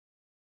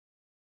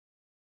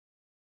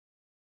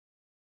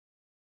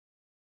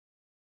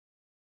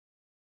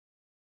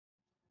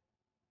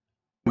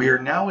We are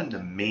now in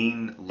the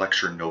main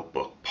lecture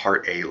notebook,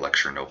 Part A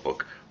lecture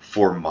notebook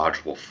for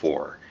Module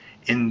 4.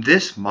 In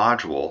this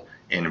module,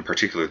 and in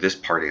particular this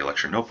Part A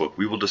lecture notebook,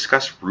 we will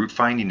discuss root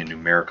finding and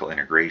numerical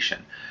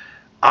integration.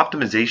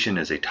 Optimization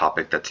is a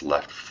topic that's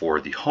left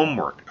for the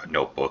homework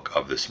notebook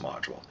of this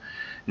module.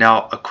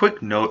 Now, a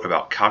quick note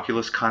about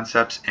calculus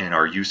concepts and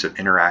our use of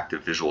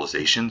interactive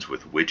visualizations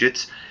with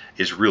widgets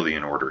is really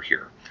in order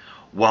here.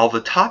 While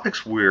the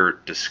topics we're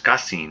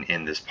discussing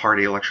in this Part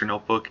A lecture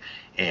notebook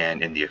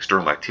and in the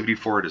external activity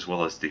for it, as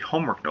well as the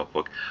homework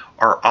notebook,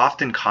 are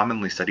often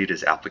commonly studied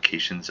as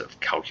applications of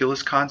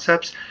calculus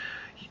concepts,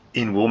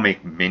 and we'll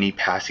make many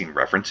passing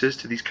references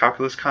to these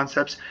calculus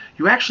concepts,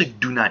 you actually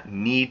do not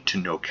need to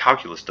know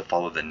calculus to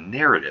follow the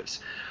narratives.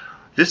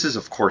 This is,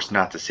 of course,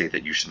 not to say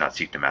that you should not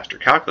seek to master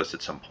calculus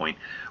at some point.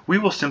 We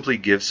will simply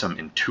give some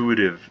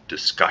intuitive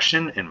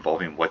discussion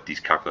involving what these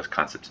calculus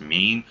concepts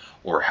mean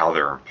or how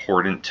they're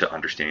important to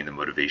understanding the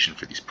motivation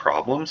for these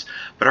problems.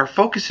 But our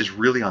focus is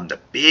really on the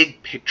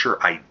big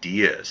picture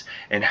ideas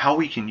and how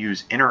we can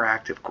use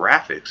interactive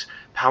graphics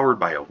powered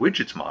by a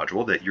widgets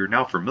module that you're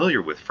now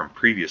familiar with from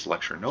previous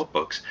lecture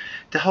notebooks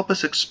to help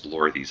us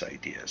explore these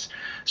ideas.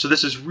 So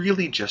this is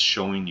really just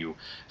showing you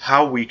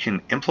how we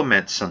can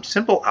implement some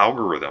simple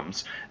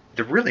algorithms.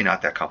 They're really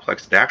not that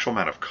complex. The actual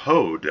amount of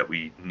code that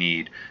we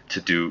need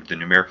to do the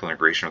numerical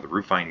integration or the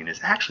root finding is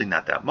actually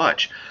not that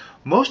much.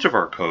 Most of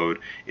our code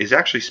is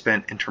actually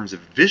spent in terms of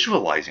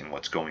visualizing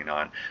what's going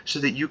on so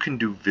that you can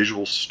do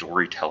visual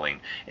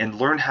storytelling and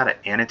learn how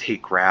to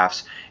annotate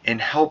graphs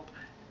and help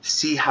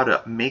see how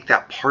to make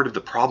that part of the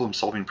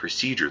problem-solving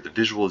procedure, the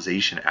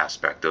visualization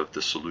aspect of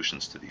the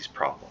solutions to these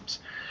problems.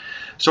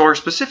 So our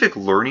specific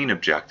learning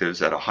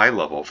objectives at a high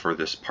level for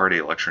this Part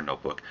A lecture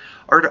notebook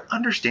are to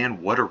understand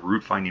what a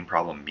root finding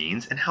problem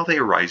means and how they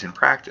arise in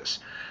practice.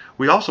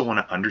 We also want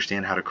to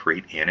understand how to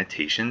create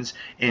annotations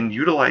and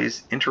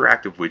utilize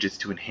interactive widgets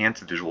to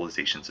enhance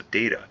visualizations of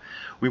data.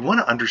 We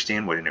want to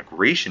understand what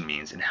integration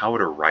means and how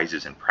it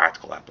arises in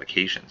practical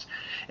applications.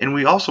 And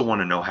we also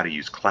want to know how to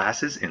use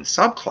classes and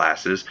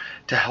subclasses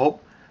to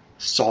help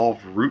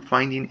solve root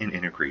finding and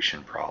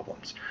integration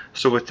problems.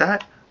 So with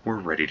that, we're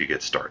ready to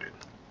get started.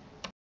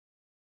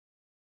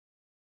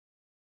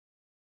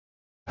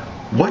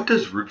 What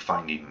does root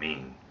finding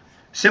mean?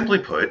 Simply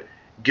put,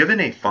 given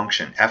a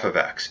function f of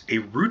x, a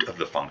root of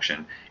the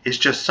function is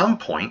just some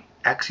point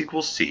x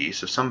equals c,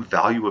 so some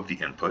value of the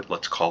input,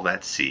 let's call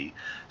that c,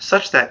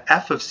 such that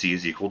f of c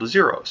is equal to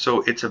 0.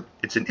 So it's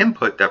an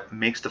input that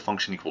makes the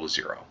function equal to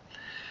 0.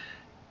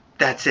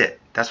 That's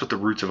it. That's what the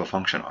roots of a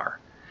function are.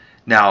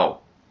 Now,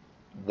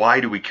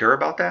 why do we care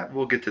about that?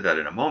 We'll get to that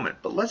in a moment,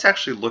 but let's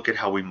actually look at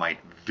how we might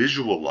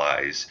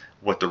visualize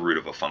what the root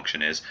of a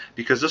function is,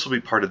 because this will be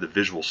part of the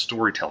visual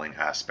storytelling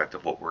aspect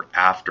of what we're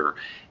after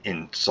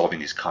in solving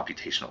these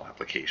computational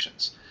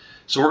applications.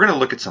 So we're going to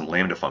look at some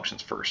lambda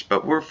functions first,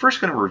 but we're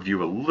first going to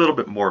review a little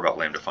bit more about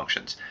lambda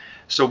functions.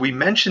 So we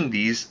mentioned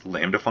these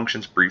lambda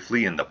functions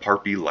briefly in the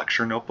Part B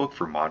lecture notebook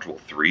for Module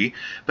 3,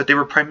 but they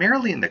were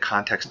primarily in the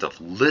context of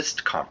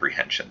list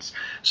comprehensions.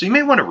 So you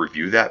may want to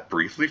review that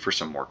briefly for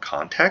some more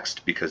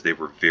context, because they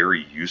were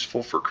very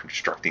useful for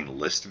constructing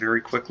lists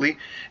very quickly,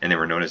 and they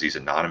were known as these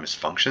anonymous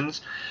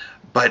functions.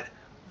 But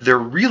they're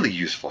really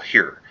useful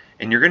here.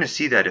 And you're going to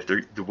see that if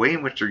the way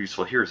in which they're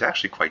useful here is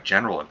actually quite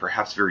general and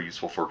perhaps very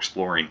useful for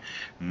exploring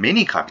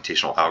many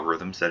computational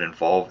algorithms that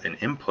involve an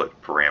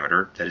input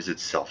parameter that is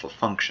itself a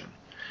function.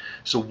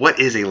 So what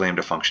is a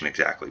lambda function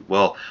exactly?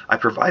 Well, I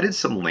provided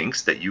some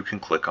links that you can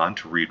click on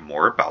to read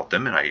more about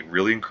them, and I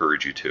really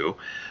encourage you to.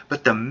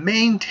 But the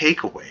main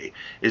takeaway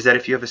is that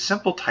if you have a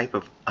simple type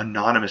of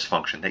anonymous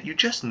function that you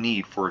just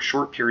need for a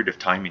short period of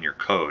time in your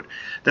code,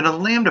 then a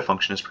lambda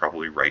function is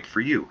probably right for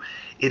you.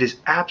 It is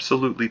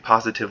absolutely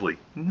positively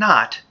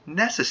not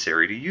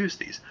necessary to use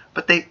these,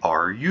 but they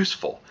are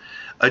useful.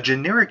 A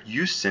generic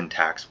use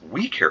syntax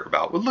we care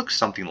about would look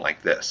something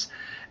like this.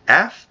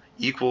 F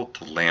equal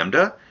to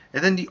lambda,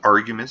 and then the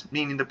arguments,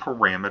 meaning the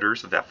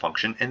parameters of that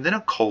function, and then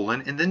a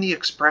colon, and then the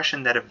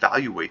expression that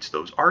evaluates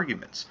those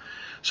arguments.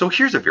 So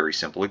here's a very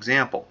simple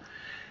example.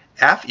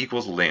 F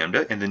equals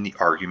lambda, and then the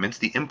arguments,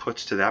 the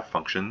inputs to that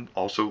function,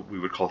 also we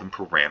would call them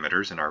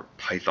parameters in our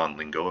Python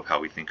lingo of how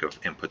we think of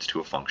inputs to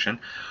a function.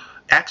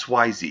 X,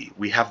 Y, Z.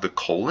 We have the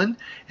colon,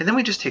 and then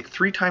we just take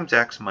 3 times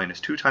x minus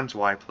 2 times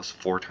y plus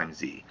 4 times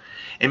z.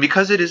 And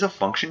because it is a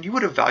function, you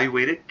would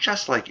evaluate it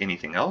just like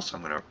anything else.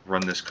 I'm going to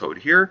run this code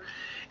here.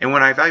 And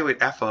when I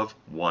evaluate f of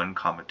 1,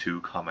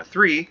 2,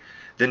 3,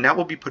 then that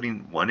will be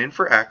putting 1 in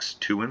for x,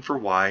 2 in for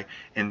y,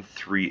 and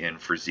 3 in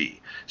for z.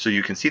 So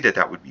you can see that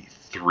that would be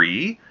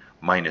 3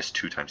 minus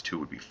 2 times 2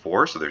 would be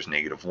 4, so there's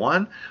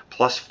 -1,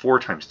 plus 4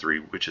 times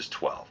 3, which is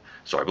 12.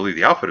 So I believe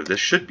the output of this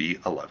should be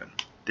 11.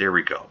 There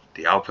we go.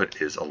 The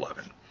output is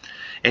 11.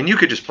 And you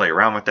could just play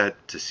around with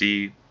that to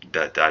see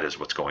that that is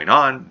what's going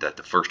on, that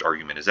the first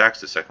argument is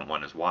x, the second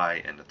one is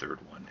y, and the third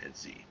one is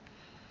z.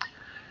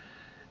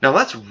 Now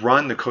let's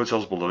run the code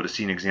cells below to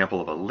see an example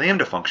of a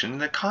lambda function in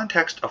the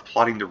context of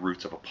plotting the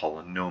roots of a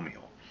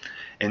polynomial.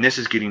 And this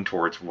is getting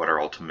towards what our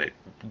ultimate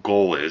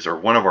goal is, or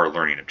one of our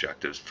learning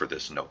objectives for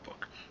this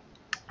notebook.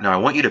 Now I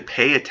want you to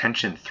pay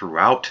attention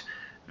throughout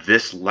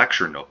this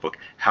lecture notebook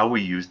how we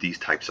use these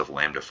types of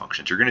lambda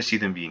functions. You're going to see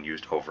them being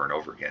used over and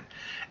over again.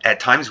 At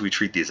times we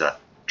treat these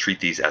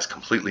as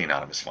completely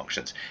anonymous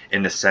functions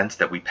in the sense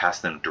that we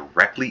pass them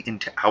directly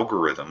into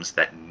algorithms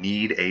that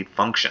need a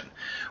function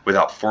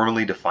without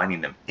formally defining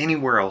them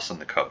anywhere else in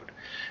the code.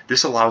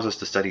 This allows us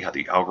to study how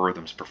the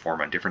algorithms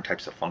perform on different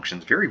types of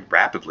functions very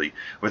rapidly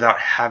without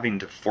having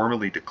to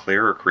formally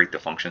declare or create the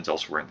functions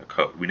elsewhere in the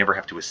code. We never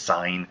have to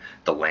assign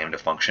the lambda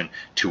function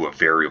to a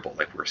variable,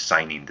 like we're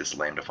assigning this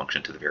lambda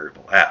function to the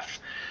variable f.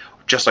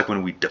 Just like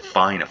when we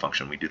define a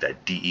function, we do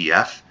that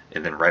def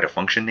and then write a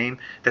function name.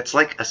 That's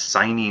like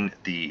assigning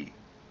the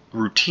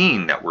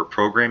routine that we're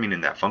programming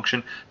in that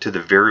function to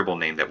the variable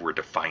name that we're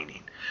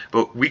defining.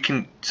 But we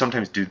can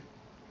sometimes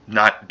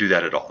not do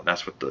that at all. And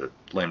that's what the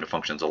lambda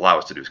functions allow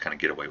us to do, is kind of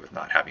get away with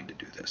not having to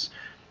do this.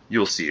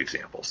 You'll see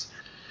examples.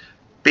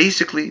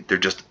 Basically, they're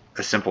just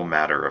a simple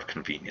matter of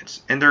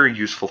convenience, and they're a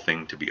useful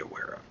thing to be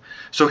aware of.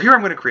 So here I'm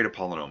going to create a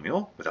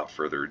polynomial, without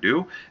further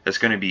ado, that's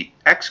going to be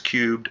x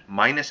cubed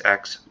minus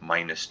x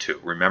minus 2.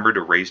 Remember,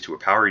 to raise to a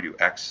power, you do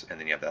x, and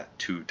then you have that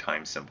 2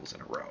 times symbols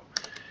in a row.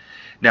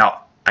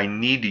 Now, I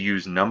need to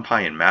use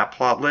NumPy and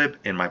Matplotlib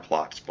in my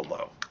plots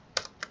below.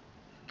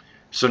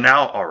 So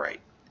now, all right,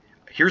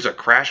 here's a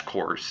crash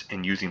course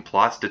in using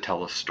plots to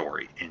tell a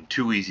story in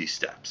 2 easy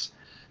steps.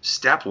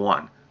 Step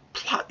 1,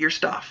 plot your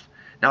stuff.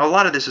 Now, a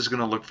lot of this is going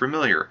to look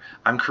familiar.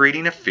 I'm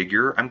creating a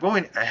figure. I'm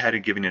going ahead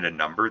and giving it a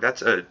number.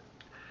 That's a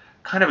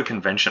kind of a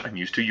convention I'm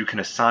used to. You can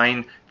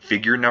assign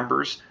figure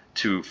numbers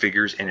to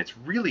figures, and it's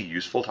really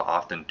useful to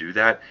often do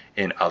that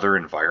in other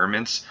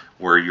environments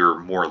where you're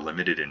more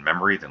limited in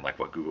memory than like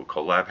what Google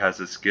Colab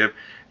has us give,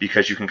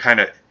 because you can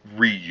kind of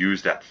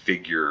reuse that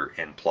figure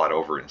and plot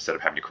over it instead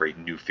of having to create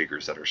new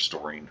figures that are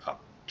storing up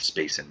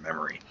space in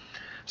memory.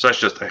 So that's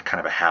just a kind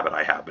of a habit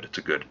I have, but it's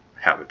a good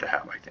habit to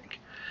have, I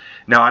think.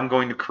 Now I'm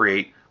going to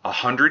create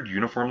 100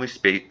 uniformly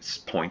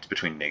spaced points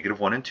between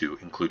 -1 and 2,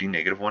 including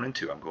 -1 and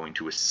 2. I'm going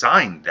to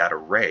assign that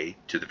array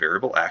to the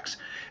variable x,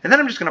 and then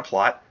I'm just going to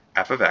plot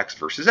f of x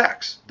versus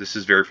x. This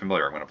is very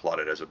familiar. I'm going to plot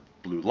it as a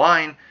blue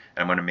line, and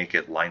I'm going to make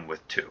it line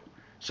width 2.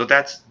 So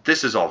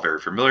this is all very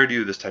familiar to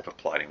you, this type of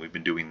plotting. We've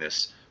been doing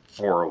this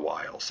for a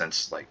while,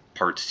 since like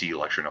part C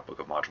lecture notebook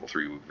of module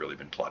 3. We've really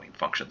been plotting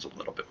functions a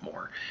little bit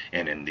more,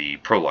 and in the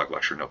prologue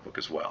lecture notebook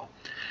as well.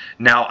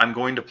 Now I'm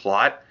going to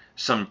plot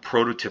some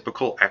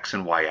prototypical x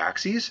and y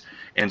axes,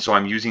 and so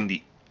I'm using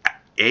the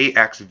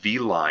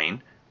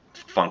axvline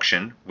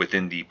function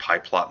within the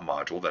pyplot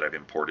module that I've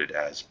imported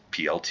as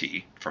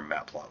PLT from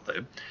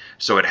Matplotlib.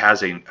 So it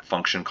has a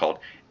function called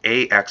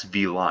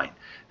axvline.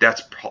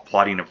 That's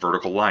plotting a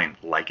vertical line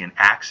like an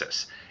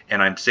axis.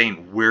 And I'm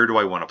saying, where do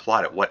I want to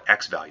plot it? What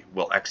x value?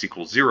 Well, x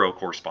equals 0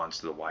 corresponds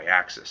to the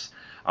y-axis.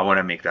 I want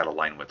to make that a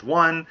line with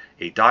 1,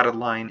 a dotted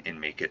line, and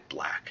make it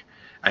black.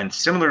 And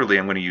similarly,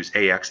 I'm going to use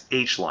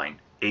axhline,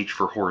 h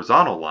for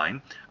horizontal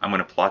line. I'm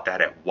going to plot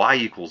that at y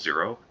equals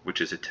 0,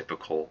 which is a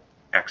typical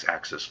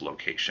x-axis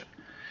location.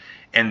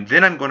 And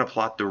then I'm going to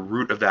plot the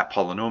root of that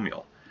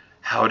polynomial.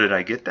 How did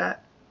I get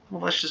that?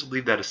 Well, let's just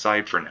leave that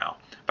aside for now.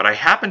 But I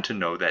happen to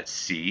know that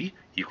c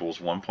equals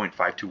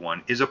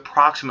 1.521 is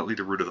approximately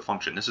the root of the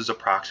function. This is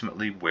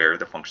approximately where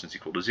the function is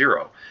equal to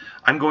 0.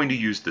 I'm going to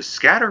use the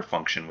scatter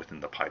function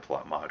within the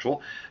pyplot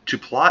module to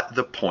plot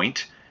the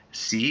point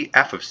c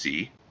f of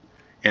c,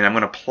 and I'm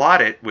going to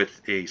plot it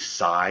with a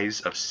size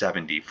of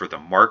 70 for the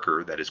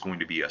marker that is going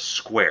to be a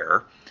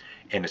square,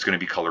 and it's going to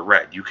be color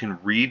red. You can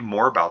read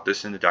more about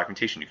this in the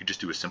documentation. You can just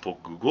do a simple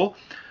Google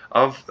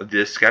of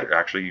this scatter.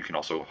 Actually, you can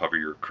also hover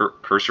your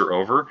cursor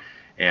over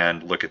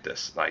and look at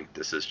this. Like,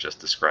 this is just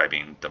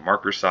describing the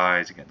marker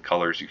size. Again,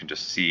 colors, you can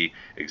just see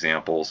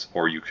examples,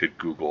 or you could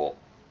Google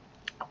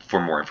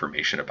for more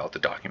information about the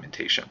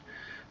documentation.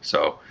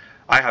 So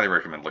I highly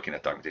recommend looking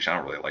at documentation. I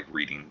don't really like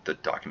reading the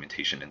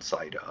documentation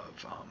inside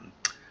of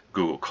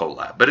Google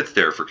Colab, but it's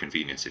there for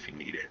convenience if you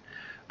need it.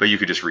 But you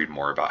could just read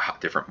more about how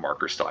different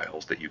marker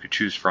styles that you could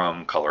choose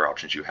from, color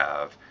options you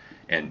have,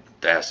 and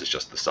the S is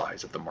just the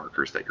size of the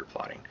markers that you're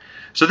plotting.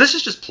 So this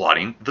is just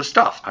plotting the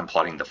stuff. I'm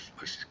plotting the,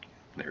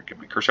 there, get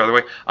my cursor out of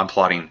the way. I'm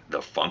plotting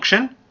the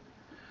function.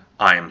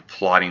 I'm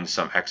plotting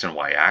some x and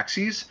y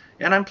axes,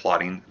 and I'm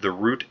plotting the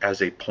root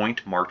as a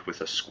point marked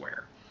with a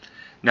square.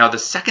 Now the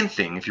second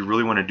thing, if you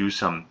really want to do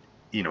some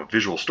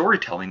visual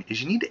storytelling,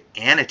 is you need to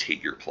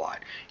annotate your plot.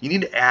 You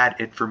need to add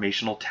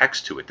informational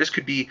text to it. This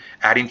could be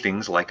adding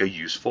things like a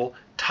useful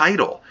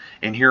title.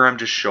 And here I'm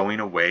just showing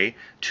a way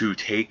to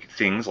take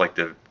things like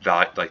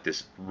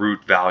this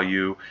root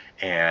value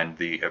and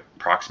the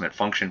approximate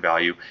function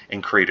value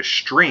and create a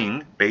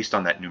string based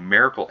on that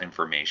numerical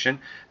information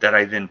that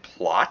I then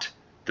plot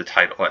the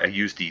title. I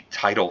use the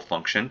title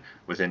function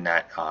within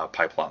that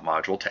pyplot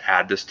module to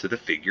add this to the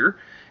figure.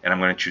 And I'm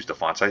going to choose the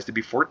font size to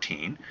be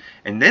 14.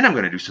 And then I'm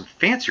going to do some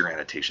fancier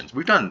annotations.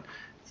 We've done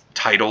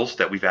titles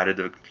that we've added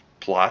to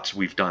plots.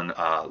 We've done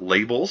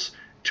labels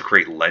to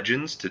create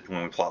legends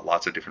when we plot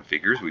lots of different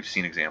figures. We've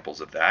seen examples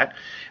of that.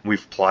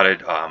 We've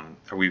plotted,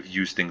 or we've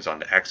used things on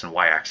the X and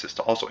Y axis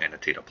to also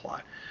annotate a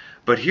plot.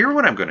 But here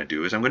what I'm going to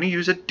do is I'm going to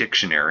use a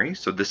dictionary.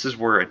 So this is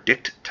where a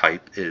dict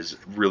type is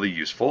really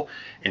useful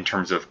in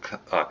terms of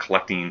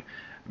collecting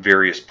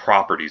various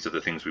properties of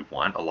the things we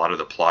want. A lot of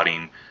the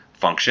plotting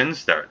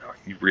functions that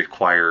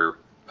require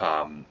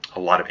a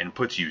lot of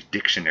inputs use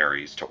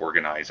dictionaries to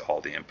organize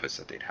all the inputs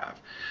that they'd have.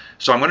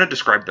 So I'm going to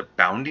describe the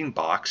bounding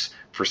box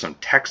for some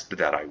text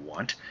that I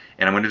want,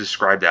 and I'm going to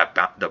describe that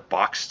the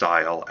box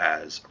style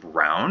as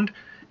round.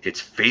 Its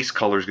face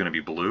color is going to be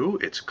blue.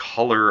 Its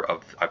color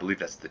of, I believe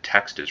that's the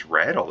text, is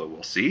red, although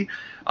we'll see.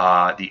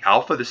 The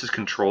alpha, this is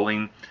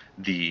controlling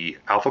the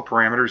alpha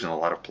parameters, and a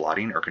lot of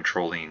plotting are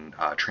controlling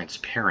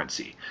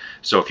transparency.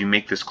 So if you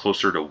make this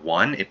closer to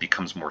 1, it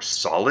becomes more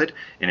solid,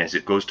 and as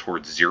it goes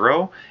towards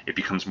 0, it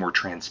becomes more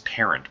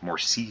transparent, more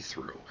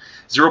see-through.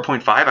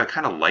 0.5 I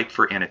kind of like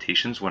for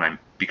annotations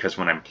because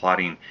when I'm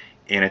plotting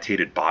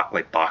annotated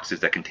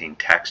boxes that contain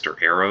text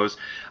or arrows,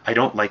 I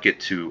don't like it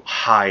to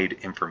hide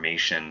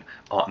information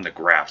on the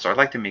graph, so I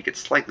like to make it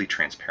slightly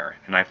transparent,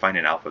 and I find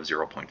an alpha of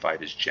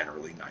 0.5 is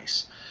generally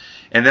nice.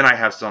 And then I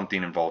have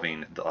something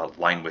involving the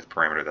line width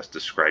parameter that's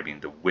describing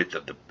the width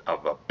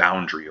of a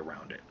boundary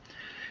around it.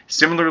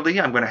 Similarly,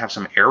 I'm going to have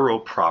some arrow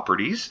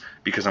properties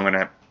because I'm going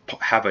to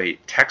have a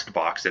text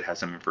box that has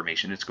some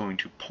information. It's going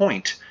to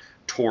point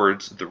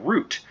towards the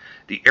root.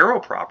 The arrow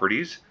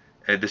properties,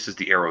 this is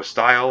the arrow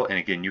style, and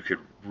again, you could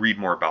read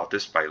more about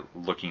this by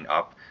looking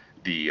up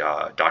the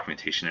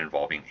documentation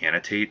involving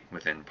annotate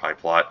within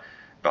PyPlot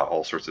about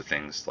all sorts of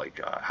things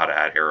like how to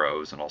add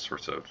arrows and all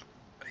sorts of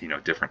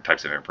different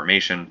types of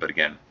information. But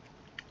again,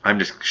 I'm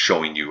just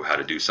showing you how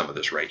to do some of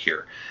this right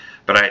here.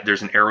 But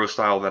there's an arrow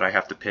style that I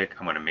have to pick.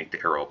 I'm going to make the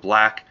arrow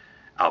black,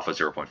 alpha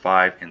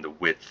 0.5, and the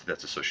width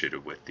that's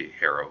associated with the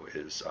arrow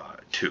is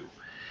 2.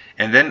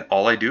 And then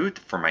all I do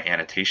for my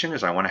annotation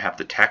is I want to have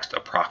the text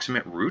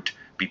approximate root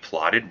be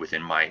plotted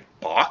within my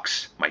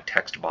box, my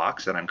text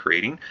box that I'm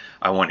creating.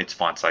 I want its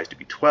font size to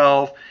be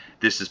 12.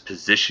 This is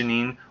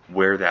positioning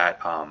where that,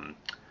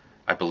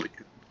 I believe,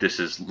 this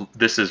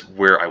is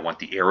where I want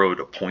the arrow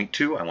to point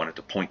to. I want it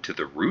to point to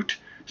the root.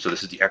 So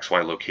this is the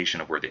XY location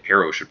of where the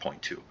arrow should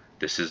point to.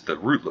 This is the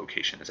root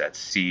location, is at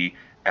C,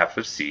 F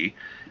of C,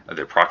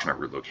 the approximate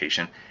root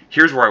location.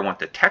 Here's where I want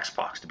the text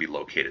box to be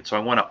located. So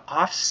I want to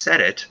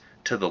offset it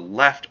to the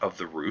left of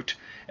the root,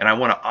 and I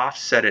want to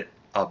offset it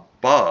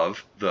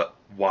above the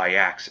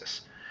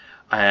y-axis.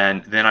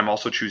 And then I'm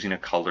also choosing a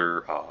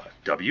color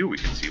W. We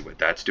can see what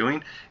that's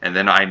doing. And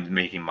then I'm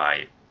making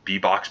my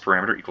bbox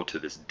parameter equal to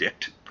this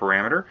dict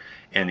parameter,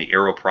 and the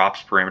arrow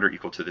props parameter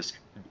equal to this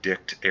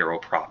dict arrow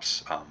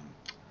props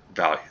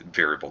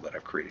variable that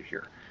I've created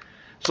here.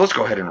 So let's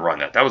go ahead and run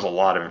that. That was a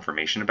lot of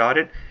information about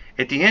it.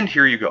 At the end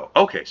here you go.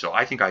 Okay, so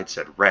I think I had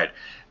said red.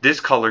 This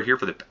color here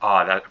for the,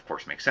 that of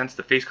course makes sense.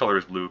 The face color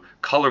is blue,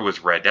 color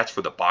was red. That's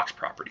for the box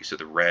property. So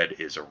the red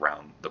is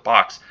around the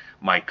box.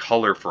 My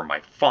color for my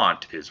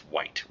font is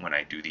white when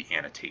I do the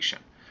annotation.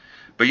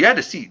 But you had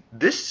to see,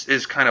 this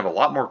is kind of a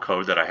lot more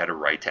code that I had to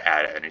write to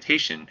add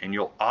annotation. And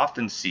you'll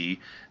often see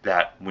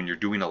that when you're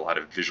doing a lot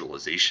of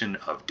visualization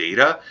of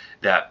data,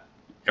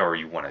 or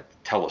you want to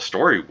tell a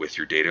story with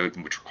your data,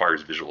 which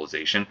requires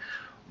visualization,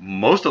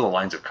 most of the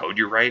lines of code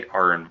you write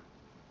are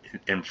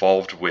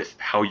involved with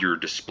how you're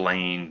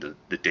displaying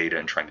the data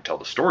and trying to tell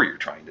the story you're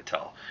trying to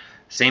tell.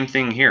 Same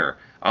thing here.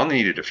 I only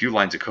needed a few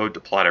lines of code to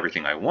plot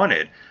everything I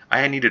wanted.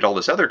 I needed all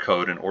this other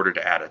code in order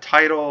to add a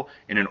title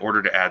and in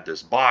order to add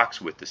this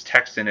box with this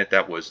text in it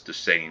that was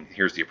just saying,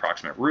 here's the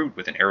approximate root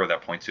with an arrow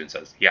that points to and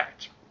says, yeah,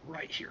 it's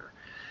right here.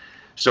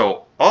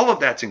 So all of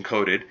that's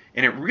encoded,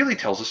 and it really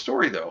tells a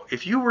story though.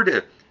 If you were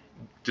to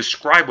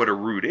describe what a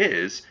root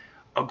is,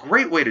 a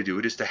great way to do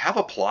it is to have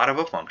a plot of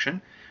a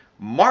function,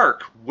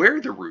 mark where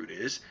the root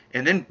is,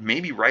 and then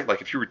maybe write,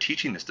 like if you were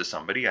teaching this to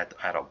somebody at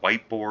a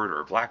whiteboard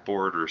or a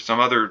blackboard or some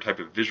other type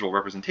of visual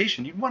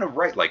representation, you'd want to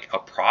write like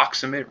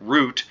approximate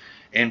root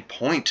and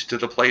point to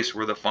the place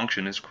where the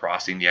function is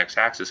crossing the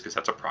x-axis, because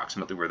that's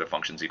approximately where the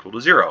function is equal to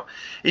 0.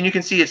 And you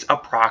can see it's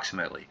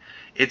approximately.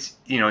 It's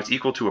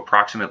equal to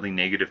approximately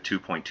negative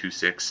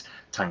 2.26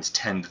 times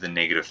 10 to the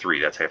negative 3.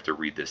 That's how I have to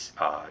read this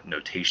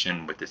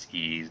notation with this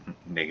e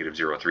negative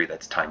 0.3.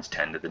 That's times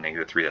 10 to the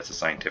negative 3. That's a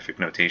scientific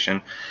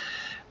notation.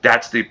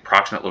 That's the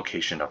approximate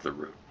location of the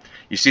root.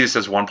 You see this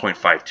says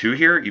 1.52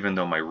 here, even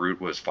though my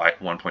root was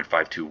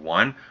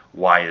 1.521.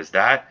 Why is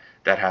that?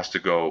 That has to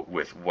go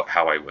with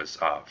how I was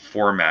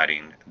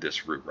formatting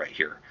this root right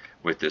here.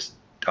 With this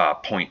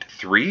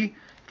 0.3,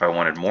 if I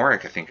wanted more, I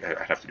think I'd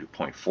have to do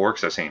 0.4,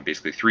 because I was saying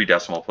basically 3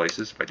 decimal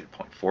places. If I did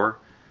 0.4,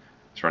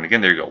 let's run again.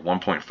 There you go,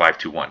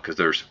 1.521, because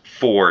there's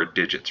 4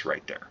 digits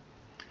right there.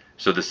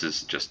 So this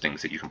is just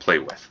things that you can play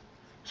with.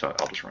 So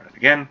I'll just run it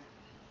again,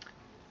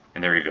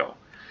 and there you go.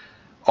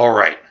 All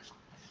right,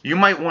 you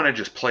might want to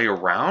just play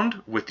around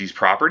with these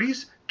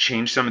properties,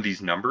 change some of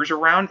these numbers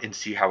around, and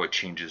see how it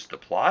changes the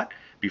plot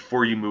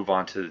before you move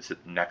on to the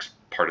next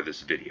part of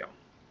this video.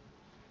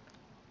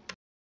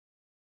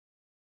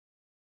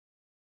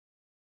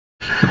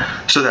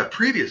 So that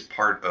previous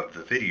part of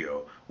the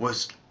video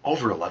was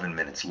over 11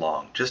 minutes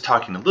long, just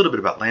talking a little bit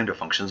about Lambda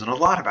functions and a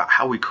lot about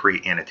how we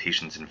create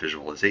annotations and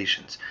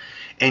visualizations.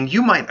 And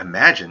you might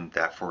imagine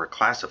that for a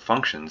class of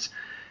functions,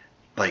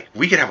 like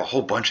we could have a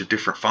whole bunch of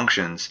different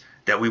functions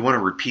that we want to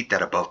repeat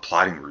that above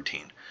plotting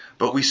routine.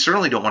 But we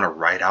certainly don't want to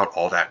write out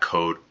all that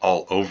code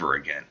all over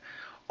again.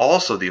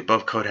 Also, the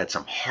above code had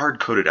some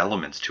hard-coded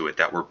elements to it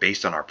that were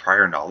based on our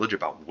prior knowledge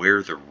about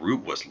where the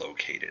root was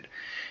located.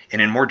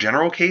 And in more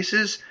general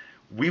cases,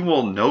 we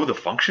will know the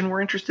function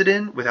we're interested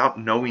in without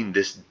knowing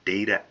this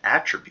data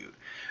attribute.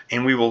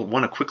 And we will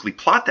want to quickly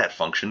plot that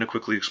function to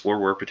quickly explore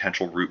where a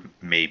potential root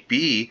may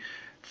be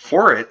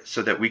for it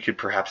so that we could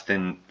perhaps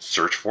then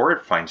search for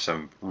it, find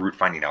some root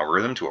finding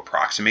algorithm to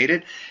approximate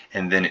it,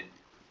 and then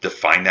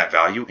define that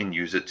value and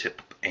use it to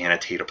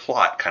annotate a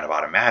plot kind of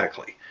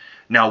automatically.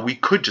 Now, we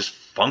could just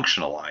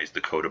functionalize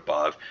the code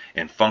above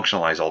and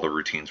functionalize all the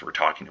routines we're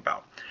talking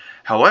about.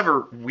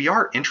 However, we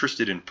are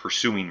interested in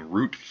pursuing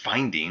root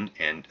finding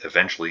and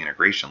eventually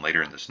integration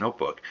later in this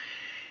notebook.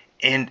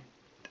 And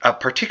a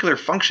particular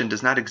function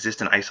does not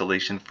exist in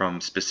isolation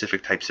from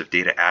specific types of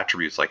data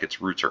attributes like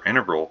its roots or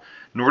integral,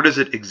 nor does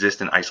it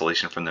exist in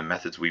isolation from the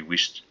methods we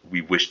wish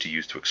to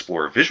use to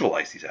explore or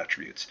visualize these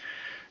attributes.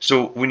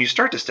 So when you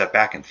start to step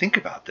back and think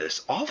about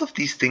this, all of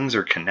these things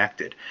are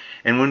connected.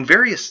 And when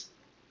various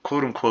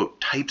quote-unquote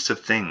types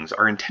of things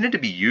are intended to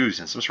be used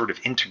in some sort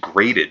of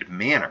integrated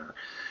manner,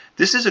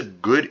 this is a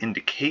good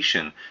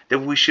indication that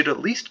we should at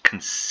least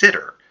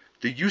consider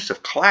the use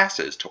of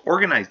classes to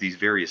organize these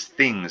various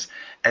things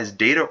as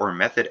data or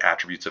method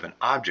attributes of an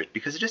object,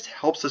 because it just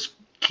helps us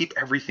keep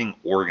everything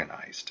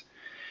organized.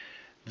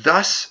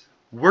 Thus,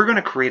 we're going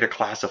to create a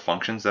class of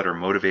functions that are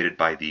motivated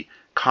by the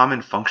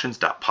common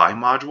functions.py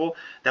module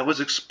that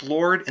was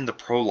explored in the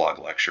prologue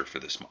lecture for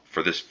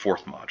this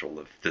fourth module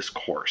of this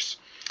course.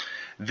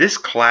 This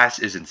class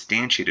is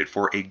instantiated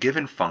for a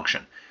given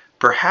function,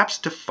 perhaps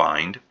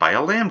defined by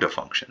a lambda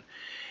function,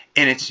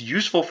 and it's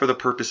useful for the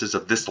purposes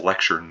of this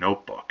lecture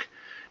notebook.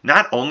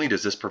 Not only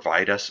does this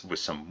provide us with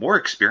some more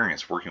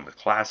experience working with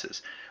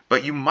classes,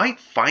 but you might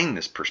find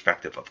this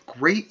perspective of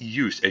great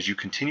use as you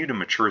continue to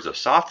mature as a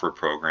software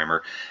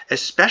programmer,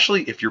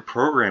 especially if you're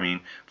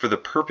programming for the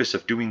purpose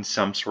of doing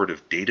some sort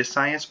of data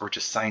science or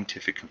just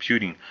scientific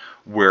computing,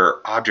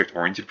 where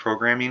object-oriented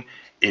programming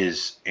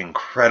is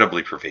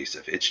incredibly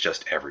pervasive. It's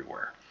just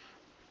everywhere.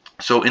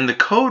 So in the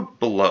code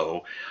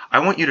below, I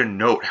want you to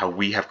note how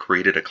we have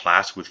created a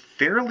class with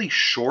fairly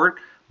short,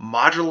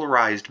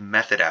 modularized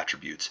method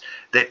attributes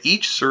that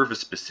each serve a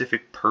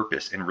specific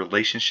purpose in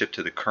relationship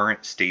to the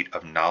current state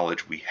of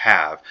knowledge we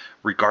have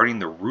regarding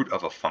the root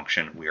of a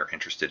function we are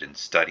interested in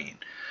studying.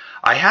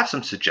 I have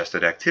some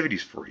suggested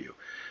activities for you.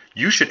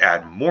 You should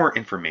add more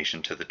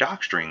information to the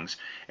docstrings,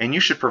 and you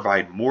should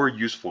provide more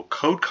useful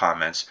code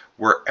comments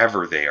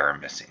wherever they are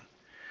missing.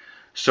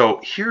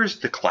 So here's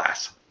the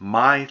class,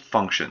 my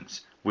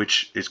functions,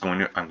 which is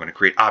I'm going to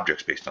create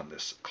objects based on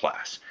this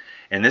class.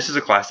 And this is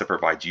a class that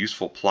provides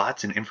useful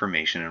plots and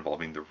information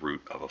involving the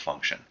root of a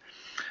function.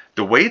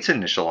 The way it's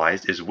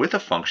initialized is with a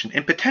function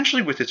and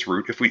potentially with its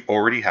root if we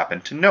already happen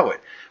to know it.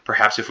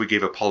 Perhaps if we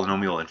gave a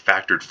polynomial in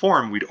factored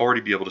form, we'd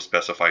already be able to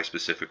specify a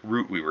specific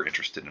root we were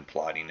interested in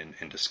plotting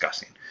and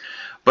discussing.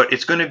 But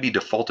it's going to be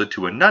defaulted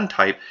to a none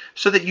type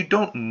so that you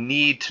don't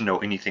need to know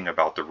anything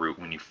about the root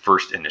when you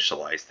first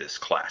initialize this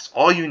class.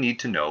 All you need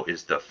to know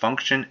is the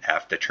function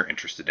f that you're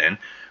interested in,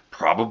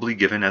 probably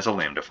given as a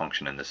lambda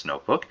function in this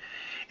notebook.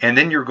 And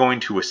then you're going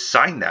to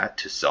assign that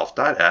to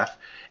self.f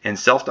and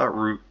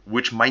self.root,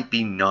 which might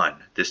be none.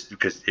 This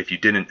because if you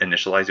didn't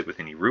initialize it with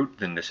any root,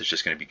 then this is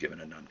just going to be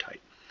given a none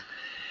type.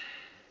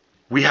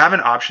 We have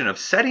an option of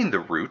setting the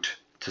root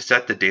to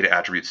set the data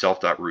attribute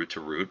self.root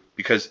to root,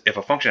 because if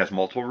a function has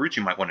multiple roots,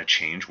 you might want to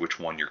change which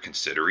one you're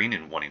considering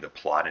and wanting to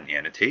plot and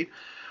annotate.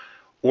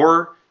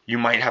 Or you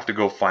might have to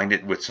go find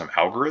it with some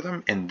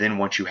algorithm, and then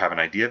once you have an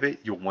idea of it,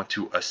 you'll want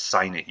to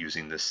assign it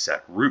using this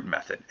set root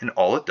method. And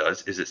all it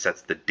does is it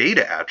sets the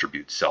data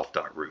attribute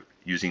self.root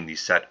using the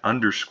set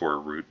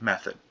 _ root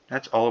method.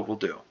 That's all it will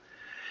do.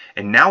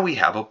 And now we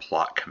have a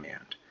plot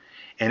command.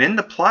 And in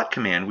the plot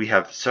command, we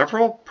have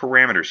several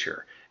parameters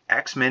here,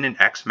 xmin and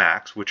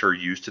xmax, which are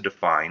used to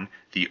define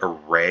the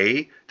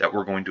array that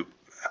we're going to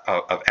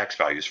of x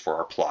values for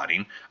our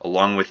plotting,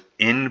 along with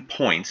n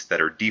points that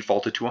are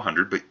defaulted to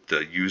 100, but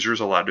the user is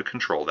allowed to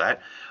control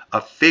that. A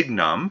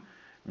fignum,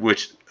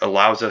 which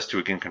allows us to,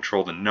 again,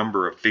 control the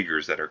number of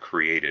figures that are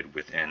created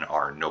within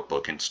our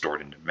notebook and stored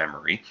into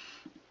memory.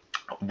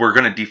 We're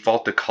going to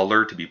default the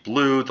color to be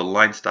blue, the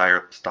line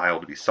style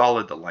to be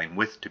solid, the line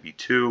width to be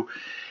 2,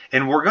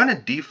 and we're going to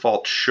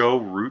default show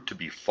root to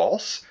be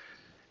false.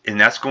 And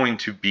that's going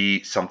to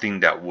be something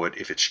that would,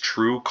 if it's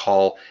true,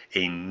 call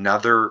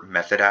another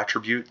method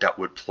attribute that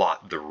would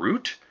plot the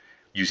root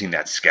using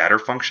that scatter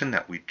function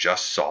that we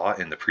just saw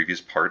in the previous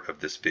part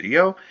of this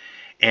video.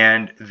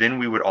 And then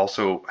we would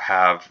also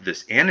have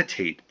this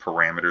annotate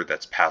parameter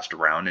that's passed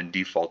around and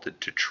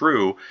defaulted to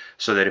true,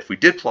 so that if we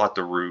did plot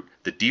the root,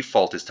 the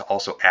default is to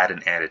also add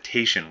an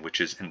annotation,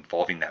 which is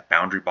involving that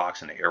boundary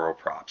box and the arrow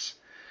props.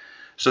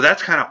 So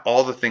that's kind of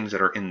all the things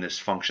that are in this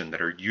function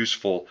that are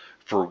useful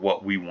for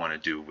what we want to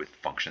do with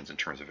functions in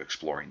terms of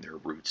exploring their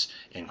roots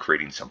and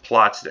creating some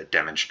plots that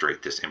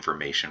demonstrate this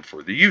information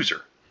for the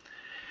user.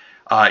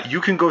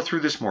 You can go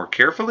through this more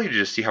carefully to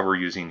just see how we're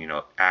using,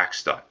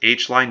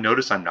 ax.hline.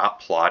 Notice I'm not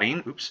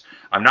plotting,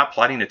 I'm not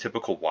plotting a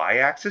typical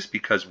y-axis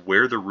because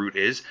where the root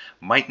is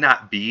might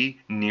not be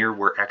near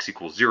where x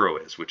equals 0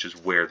 is, which is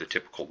where the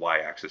typical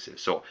y-axis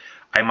is. So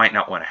I might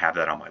not want to have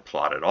that on my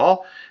plot at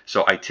all.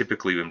 So I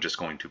typically am just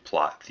going to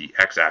plot the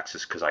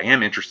x-axis because I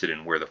am interested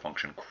in where the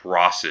function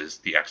crosses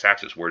the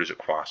x-axis. Where does it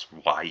cross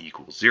y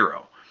equals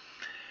 0?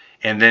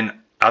 And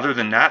then other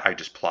than that, I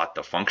just plot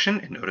the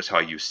function, and notice how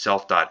I use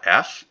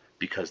self.f,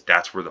 because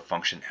that's where the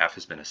function f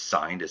has been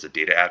assigned as a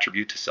data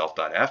attribute to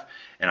self.f,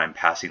 and I'm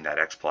passing that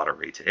xplot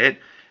array to it,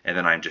 and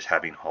then I'm just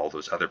having all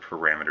those other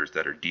parameters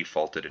that are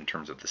defaulted in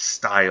terms of the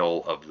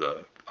style of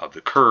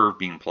the curve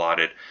being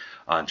plotted,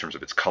 in terms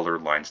of its color,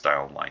 line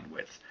style, and line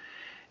width.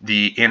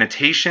 The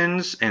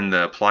annotations and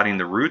the plotting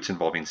the roots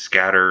involving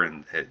scatter,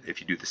 and if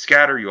you do the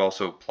scatter, you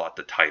also plot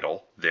the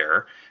title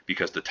there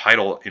because the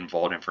title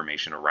involved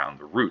information around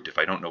the root. If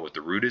I don't know what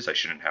the root is, I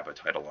shouldn't have a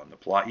title on the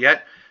plot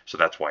yet, so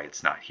that's why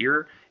it's not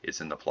here.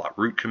 It's in the plot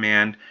root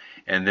command.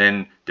 And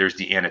then there's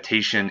the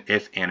annotation.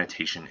 If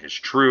annotation is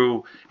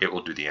true, it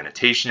will do the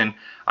annotation.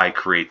 I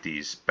create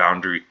these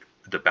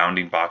the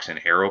bounding box and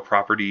arrow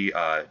property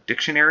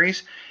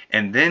dictionaries,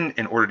 and then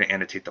in order to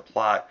annotate the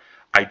plot,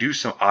 I do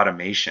some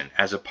automation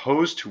as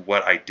opposed to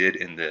what I did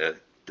in the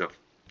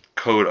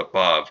code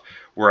above,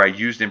 where I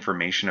used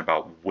information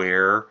about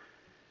where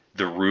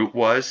the root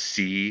was,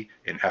 c,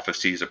 and f of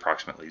c is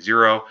approximately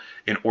 0,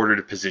 in order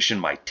to position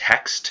my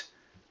text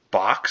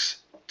box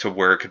to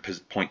where it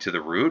could point to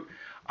the root.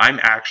 I'm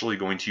actually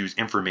going to use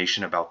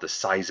information about the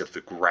size of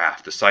the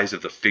graph, the size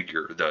of the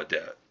figure,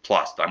 the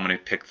plus. I'm going to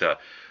pick the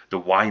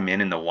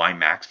y-min and the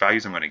y-max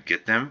values. I'm going to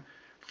get them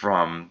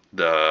from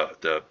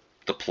the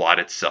plot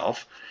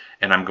itself,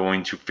 and I'm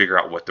going to figure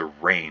out what the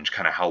range,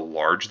 kind of how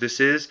large this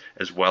is,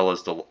 as well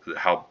as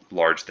how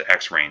large the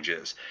x range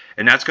is.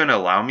 And that's going to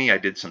allow me, I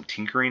did some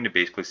tinkering to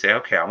basically say,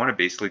 okay, I want to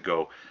basically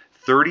go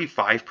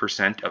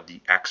 35% of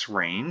the x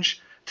range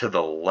to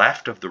the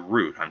left of the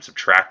root. I'm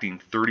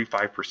subtracting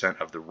 35%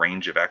 of the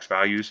range of x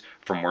values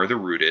from where the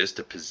root is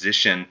to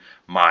position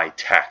my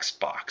text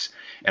box.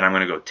 And I'm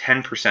going to go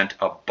 10%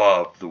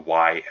 above the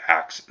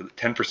y-axis,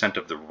 10%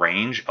 of the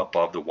range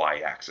above the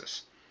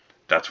y-axis.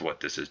 That's what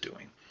this is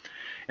doing.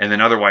 And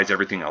then otherwise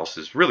everything else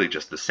is really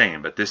just the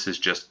same, but this is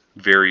just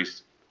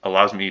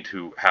allows me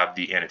to have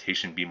the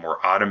annotation be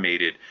more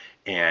automated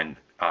and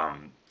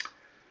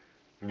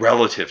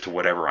relative to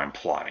whatever I'm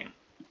plotting.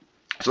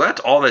 So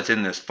that's all that's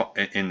in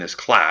this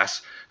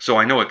class. So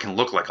I know it can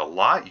look like a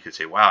lot. You could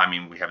say, wow, I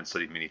mean, we haven't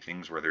studied many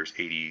things where there's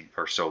 80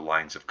 or so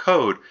lines of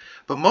code,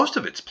 but most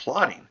of it's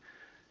plotting.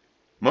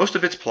 Most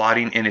of it's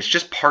plotting, and it's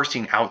just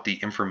parsing out the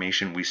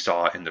information we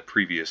saw in the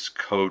previous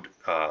code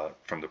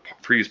from the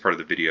previous part of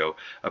the video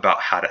about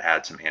how to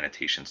add some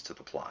annotations to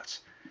the plots.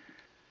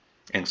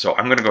 And so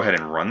I'm going to go ahead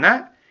and run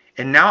that.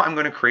 And now I'm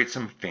going to create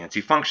some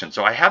fancy functions.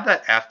 So I have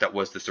that f that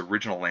was this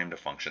original lambda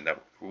function that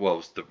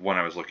was the one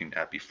I was looking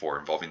at before,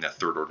 involving that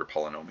third order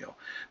polynomial.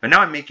 But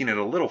now I'm making it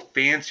a little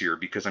fancier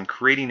because I'm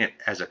creating it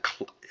as a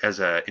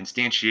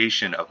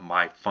instantiation of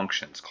my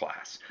functions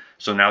class.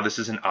 So now this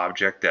is an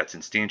object that's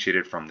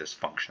instantiated from this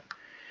function.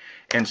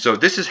 And so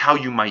this is how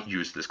you might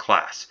use this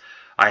class.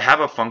 I have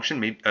a function,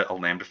 maybe a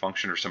lambda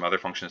function or some other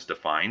functions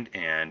defined,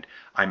 and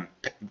I'm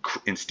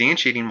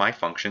instantiating my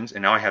functions,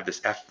 and now I have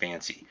this f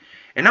fancy.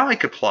 And now I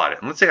could plot it.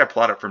 And let's say I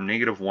plot it from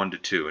 -1 to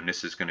 2, and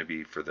this is going to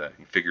be for the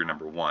figure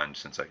number 1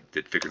 since I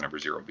did figure number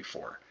 0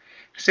 before.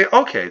 Say,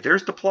 okay,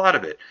 there's the plot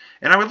of it.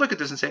 And I would look at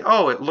this and say,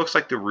 oh, it looks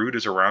like the root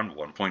is around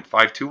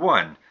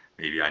 1.521.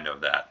 Maybe I know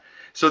that.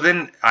 So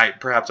then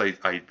perhaps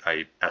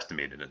I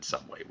estimated in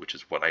some way, which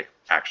is what I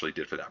actually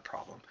did for that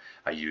problem.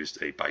 I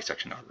used a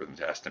bisection algorithm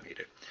to estimate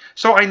it.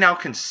 So I now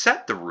can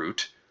set the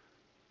root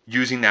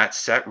using that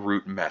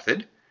setRoot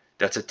method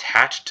that's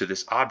attached to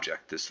this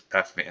object, this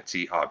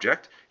ffancy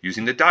object,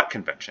 using the dot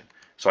convention.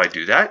 So I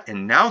do that,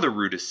 and now the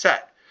root is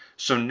set.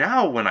 So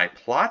now when I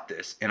plot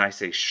this and I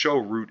say show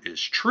root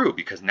is true,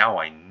 because now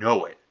I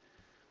know it,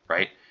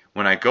 right?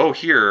 When I go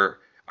here,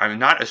 I'm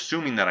not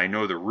assuming that I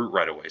know the root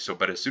right away.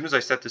 But as soon as I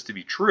set this to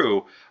be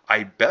true,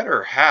 I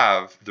better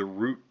have the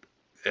root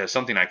as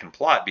something I can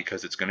plot,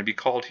 because it's going to be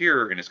called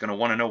here and it's going to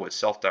want to know what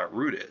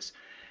self.root is.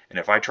 And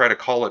if I try to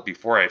call it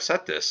before I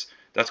set this,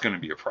 that's going to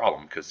be a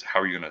problem, because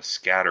how are you going to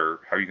scatter,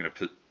 how are you going to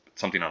put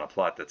something on a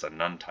plot that's a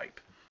none type?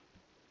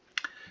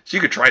 So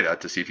you could try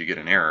that to see if you get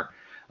an error.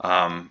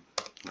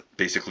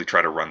 Basically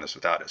try to run this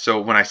without it. So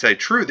when I say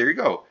true, there you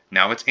go.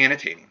 Now it's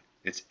annotating.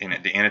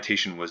 The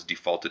annotation was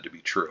defaulted to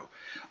be true.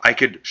 I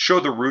could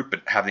show the root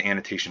but have the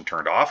annotation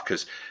turned off,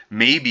 because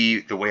maybe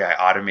the way I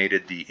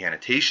automated the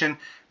annotation,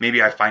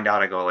 maybe I find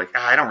out, I go like,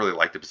 I don't really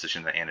like the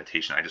position of the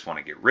annotation, I just want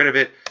to get rid of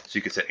it. So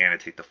you could set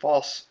annotate to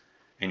false,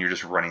 and you're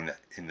just running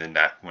that, and then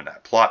when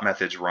that plot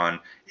method's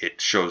run,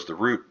 it shows the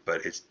root,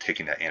 but it's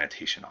taking that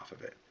annotation off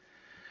of it.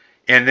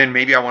 And then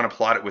maybe I want to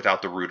plot it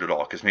without the root at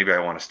all, because maybe I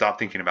want to stop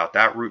thinking about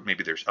that root.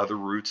 Maybe there's other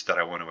roots that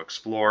I want to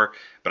explore,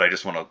 but I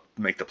just want to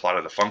make the plot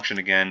of the function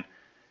again.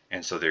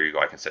 And so there you go.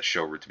 I can set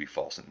show root to be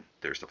false, and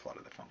there's the plot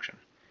of the function.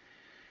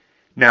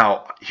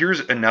 Now,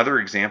 here's another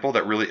example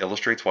that really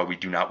illustrates why we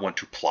do not want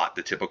to plot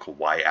the typical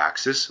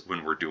y-axis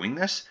when we're doing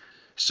this.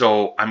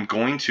 So I'm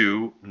going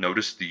to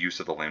notice the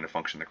use of the lambda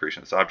function in the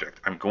creation of this object.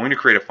 I'm going to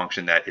create a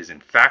function that is in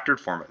factored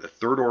form at the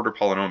third order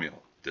polynomial.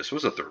 This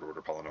was a third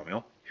order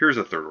polynomial. Here's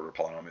a third order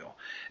polynomial,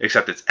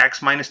 except it's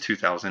x minus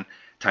 2,000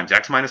 times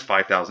x minus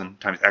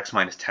 5,000 times x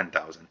minus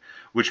 10,000,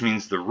 which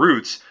means the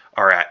roots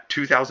are at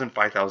 2,000,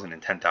 5,000,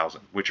 and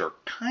 10,000, which are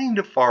kind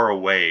of far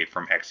away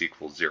from x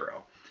equals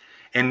 0.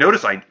 And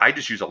notice I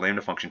just use a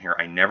lambda function here.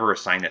 I never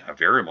assign it a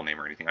variable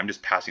name or anything. I'm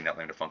just passing that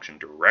lambda function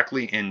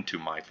directly into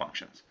my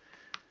functions.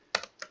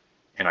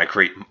 And I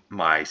create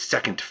my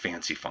second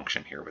fancy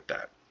function here with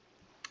that.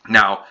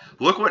 Now,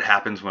 look what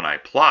happens when I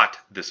plot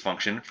this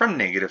function from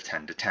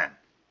 -10 to 10.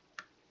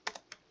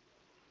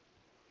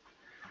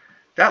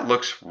 That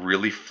looks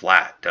really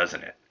flat,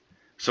 doesn't it?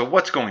 So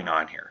what's going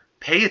on here?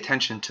 Pay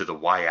attention to the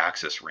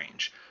y-axis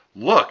range.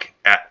 Look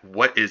at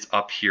what is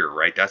up here,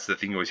 right? That's the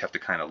thing you always have to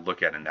kind of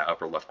look at in that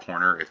upper left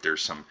corner if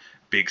there's some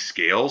big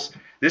scales.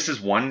 This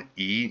is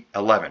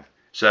 1e11.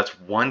 So that's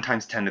 1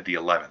 times 10 to the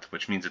 11th,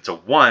 which means it's a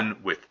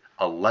 1 with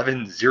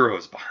 11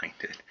 zeros behind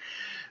it.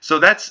 So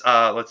that's,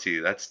 let's see,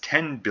 that's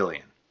 10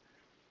 billion.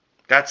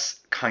 That's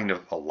kind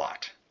of a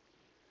lot.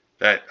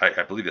 That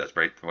I believe that's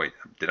right. Wait,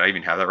 did I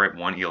even have that right?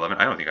 1e11?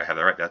 I don't think I have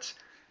that right. That's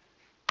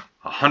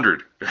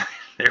 100.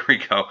 There we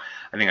go.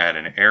 I think I had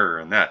an error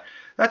in that.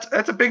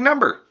 That's a big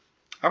number.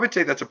 I would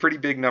say that's a pretty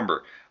big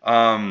number.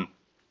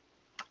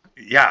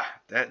 Yeah,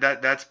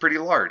 that's pretty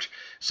large.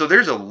 So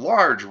there's a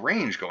large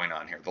range going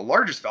on here. The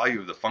largest value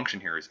of the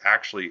function here is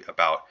actually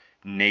about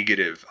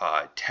negative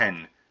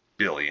 10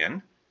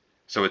 billion.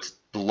 So it's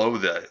below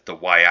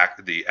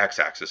the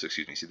x-axis,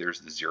 excuse me. See,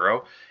 there's the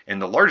 0.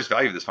 And the largest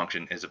value of this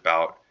function is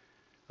about,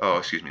 oh,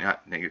 excuse me,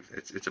 not negative.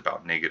 It's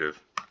about negative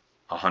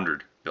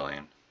 100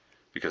 billion.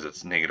 Because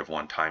it's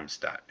 -1 times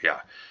that,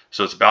 yeah.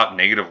 So it's about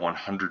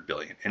 -100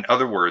 billion. In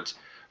other words,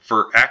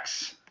 for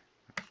x,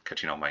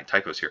 catching all my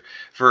typos here,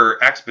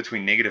 for x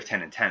between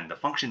 -10 and 10, the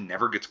function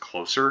never gets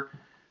closer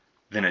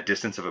than a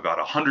distance of about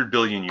 100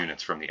 billion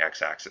units from the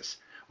x-axis,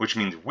 which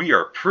means we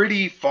are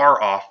pretty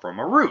far off from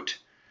a root.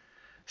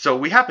 So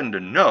we happen to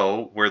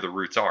know where the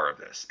roots are of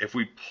this. If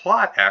we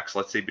plot x,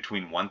 let's say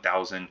between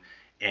 1,000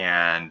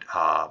 and,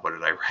 what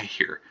did I write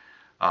here?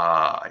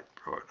 I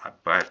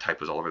have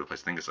typos all over the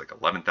place. I think it's like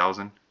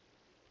 11,000.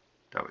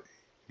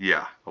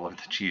 Yeah, 11.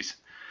 Geez,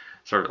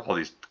 sorry,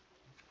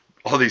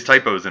 all these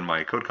typos in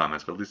my code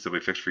comments, but at least it'll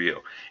be fixed for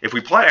you. If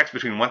we plot x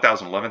between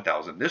 1,000 and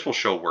 11,000, this will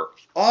show where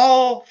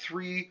all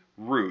three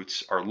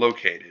roots are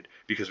located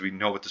because we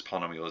know what this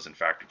polynomial is in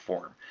factored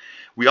form.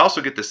 We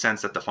also get the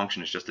sense that the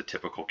function is just a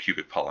typical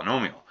cubic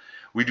polynomial.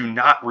 We do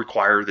not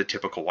require the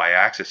typical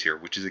y-axis here,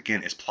 which is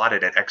again is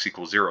plotted at x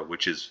equals 0,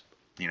 which is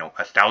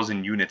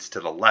 1,000 units to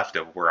the left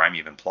of where I'm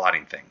even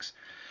plotting things.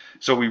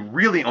 So we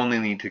really only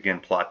need to again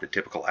plot the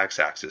typical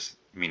x-axis,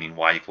 meaning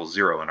y equals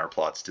 0 in our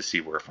plots to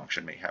see where a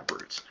function may have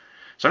roots.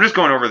 So I'm just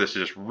going over this to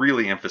just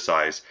really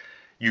emphasize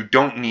you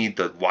don't need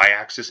the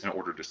y-axis in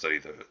order to study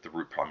the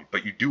root problem,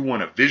 but you do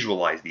want to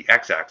visualize the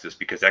x-axis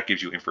because that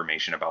gives you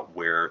information about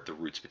where the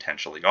roots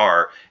potentially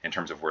are in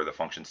terms of where the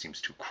function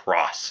seems to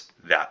cross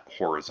that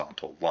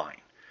horizontal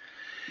line.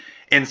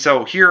 And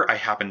so here I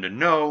happen to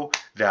know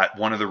that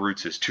one of the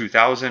roots is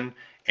 2,000,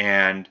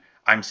 and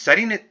I'm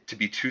setting it to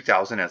be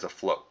 2,000 as a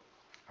float,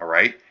 all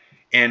right?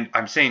 And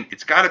I'm saying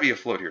it's got to be a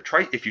float here.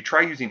 If you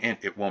try using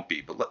int, it won't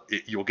be, but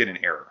you'll get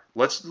an error.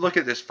 Let's look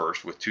at this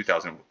first with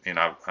 2,000, and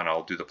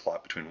I'll do the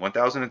plot between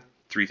 1,000 and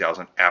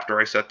 3,000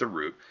 after I set the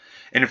root.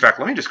 And in fact,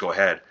 let me just go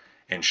ahead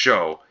and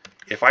show,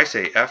 if I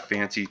say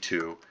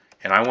ffancy2,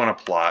 and I want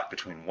to plot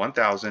between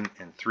 1,000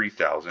 and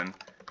 3,000,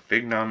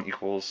 fig num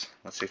equals,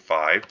 let's say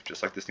 5,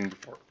 just like this thing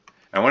before.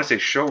 And I want to say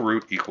show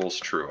root equals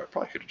true. I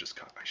probably could have just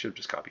I should have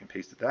just copy and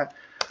pasted that.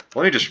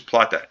 Let me just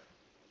plot that.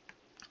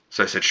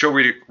 So I said show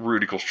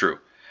root equals true.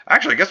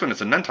 Actually, I guess when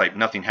it's a none type,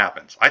 nothing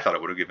happens. I thought it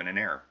would have given an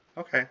error.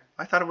 Okay,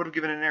 I thought it would have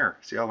given an error.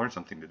 See, I learned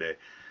something today.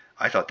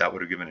 I thought that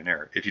would have given an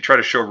error. If you try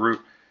to show root,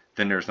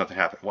 then there's nothing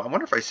happening. Well, I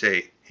wonder if I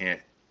say,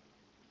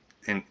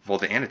 well,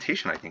 the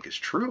annotation I think is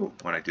true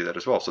when I do that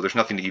as well. So there's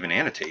nothing to even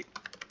annotate.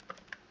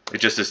 It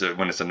just is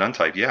when it's a none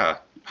type, yeah.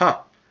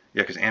 Huh,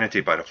 yeah, because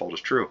annotate by default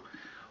is true.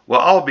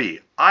 Well,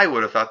 I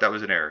would have thought that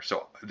was an error.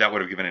 So that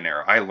would have given an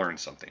error. I learned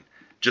something.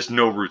 Just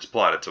no roots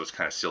plotted, so it's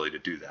kind of silly to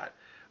do that.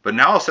 But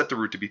now I'll set the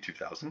root to be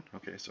 2,000.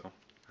 Okay, so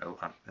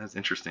that's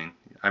interesting.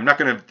 I'm not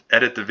going to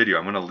edit the video.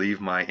 I'm going to leave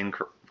my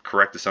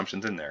incorrect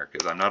assumptions in there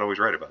because I'm not always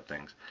right about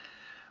things.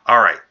 All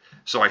right,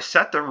 so I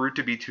set the root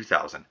to be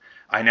 2,000.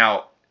 I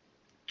now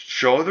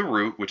show the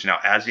root, which now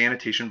adds the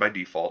annotation by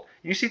default.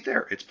 You see it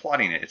there. It's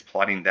plotting it. It's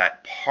plotting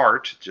that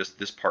part, just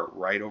this part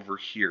right over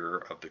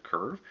here of the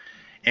curve.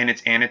 And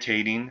it's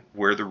annotating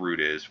where the root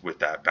is with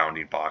that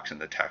bounding box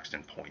and the text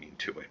and pointing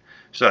to it.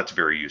 So that's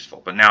very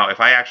useful. But now if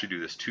I actually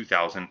do this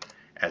 2,000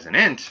 as an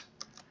int,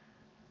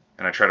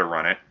 and I try to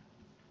run it,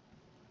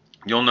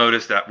 you'll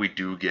notice that we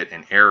do get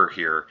an error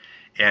here,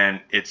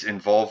 and it's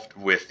involved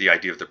with the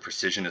idea of the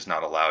precision is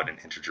not allowed in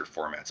integer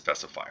format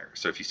specifier.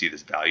 So if you see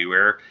this value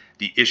error,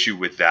 the issue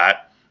with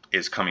that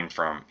is coming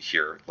from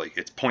here. Like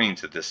it's pointing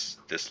to this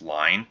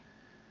line,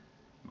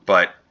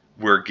 but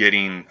we're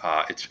getting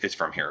it's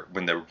from here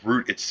when the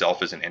root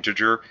itself is an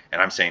integer,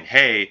 and I'm saying,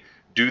 hey,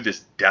 do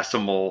this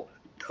decimal,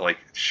 like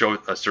show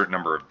a certain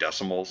number of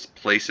decimals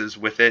places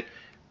with it,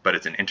 but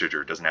it's an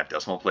integer, it doesn't have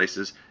decimal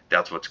places.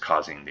 That's what's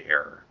causing the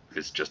error.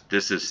 It's just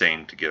this is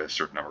saying to get a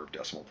certain number of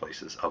decimal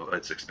places.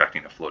 It's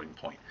expecting a floating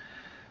point.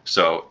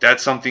 So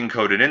that's something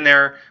coded in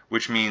there,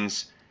 which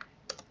means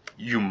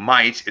you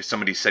might, if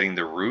somebody's setting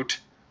the root,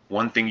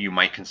 one thing you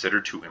might consider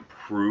to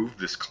improve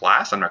this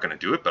class, I'm not going to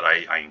do it, but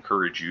I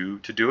encourage you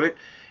to do it,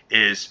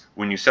 is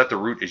when you set the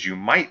root is you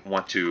might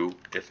want to,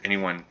 if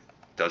anyone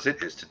does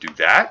it, is to do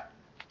that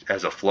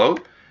as a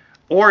float.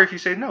 Or if you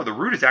say, no, the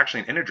root is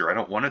actually an integer, I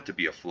don't want it to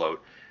be a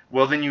float,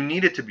 well, then you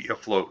need it to be a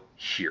float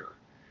here.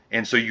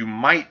 And so you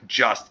might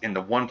just, in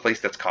the one place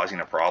that's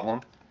causing a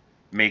problem,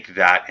 make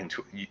that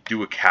into,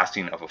 do a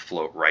casting of a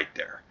float right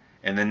there.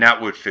 And then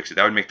that would fix it.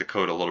 That would make the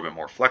code a little bit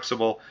more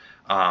flexible.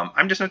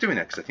 I'm just not doing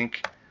that because I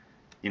think,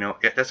 you know,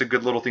 that's a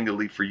good little thing to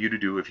leave for you to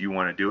do if you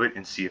want to do it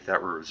and see if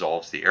that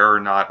resolves the error or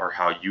not, or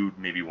how you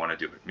maybe want to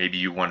do it. Maybe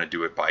you want to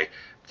do it by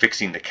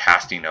fixing the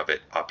casting of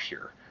it up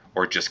here,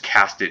 or just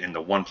cast it in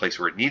the one place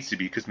where it needs to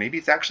be because maybe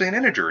it's actually an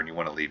integer and you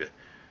want to leave it.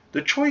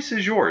 The choice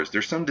is yours.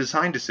 There's some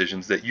design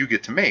decisions that you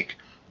get to make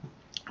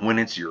when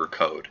it's your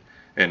code.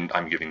 And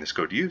I'm giving this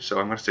code to you, so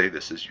I'm going to say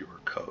this is your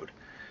code.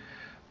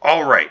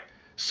 All right,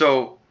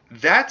 so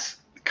that's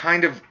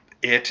kind of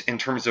it in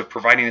terms of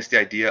providing us the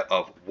idea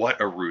of what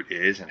a root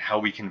is and how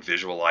we can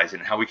visualize it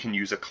and how we can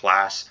use a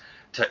class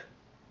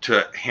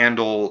to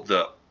handle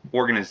the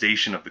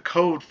organization of the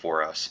code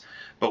for us.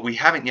 But we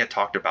haven't yet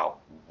talked about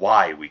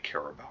why we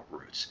care about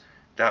roots.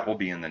 That will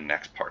be in the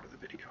next part of the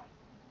video.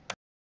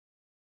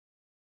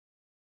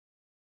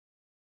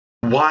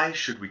 Why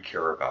should we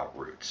care about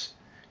roots?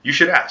 You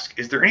should ask,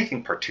 is there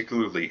anything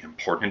particularly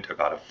important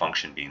about a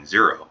function being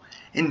 0?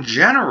 In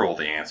general,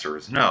 the answer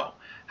is no.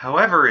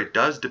 However, it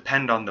does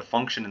depend on the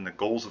function and the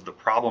goals of the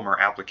problem or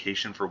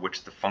application for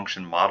which the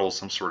function models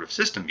some sort of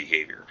system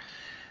behavior.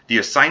 The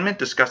assignment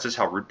discusses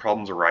how root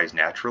problems arise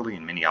naturally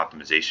in many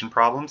optimization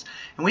problems,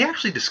 and we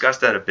actually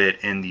discussed that a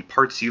bit in the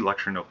Part C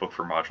lecture notebook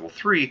for Module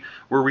 3,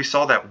 where we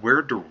saw that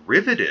where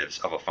derivatives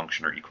of a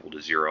function are equal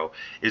to 0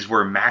 is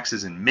where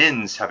maxes and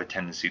mins have a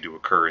tendency to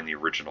occur in the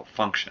original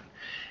function.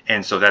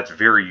 And so that's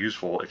very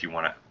useful if you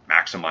want to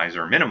maximize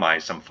or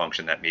minimize some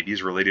function that maybe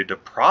is related to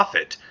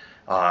profit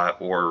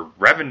or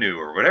revenue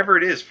or whatever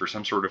it is for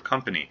some sort of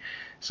company.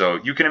 So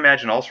you can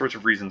imagine all sorts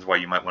of reasons why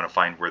you might want to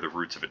find where the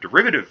roots of a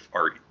derivative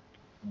are,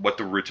 what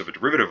the roots of a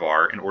derivative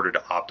are in order to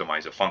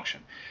optimize a function.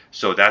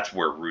 So that's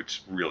where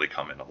roots really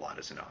come in a lot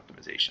as an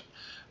optimization.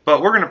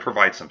 But we're going to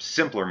provide some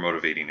simpler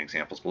motivating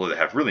examples below that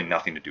have really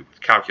nothing to do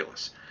with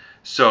calculus.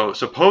 So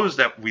suppose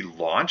that we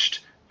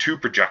launched two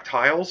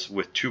projectiles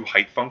with two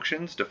height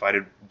functions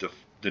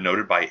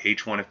denoted by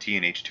h1 of t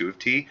and h2 of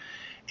t,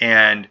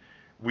 and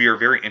we are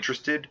very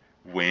interested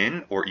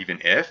when, or even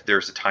if,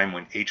 there's a time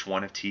when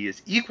h1 of t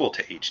is equal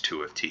to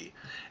h2 of t.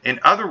 In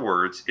other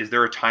words, is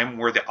there a time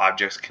where the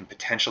objects can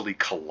potentially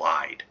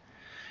collide?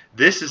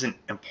 This is an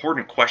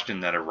important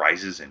question that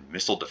arises in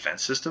missile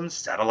defense systems,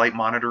 satellite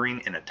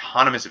monitoring, and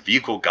autonomous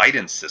vehicle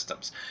guidance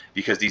systems,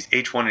 because these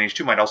h1 and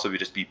h2 might also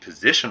just be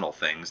positional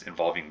things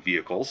involving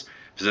vehicles,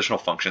 positional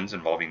functions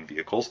involving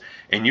vehicles,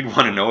 and you'd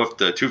want to know if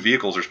the two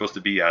vehicles are supposed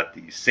to be at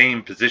the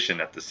same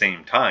position at the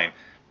same time.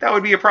 That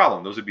would be a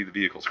problem. Those would be the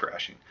vehicles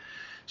crashing.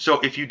 So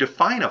if you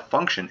define a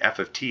function f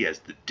of t as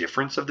the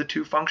difference of the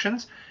two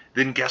functions,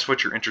 then guess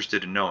what you're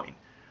interested in knowing?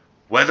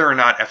 Whether or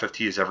not f of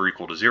t is ever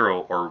equal to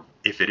 0, or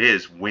if it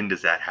is, when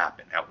does that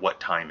happen? At what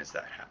time does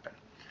that happen?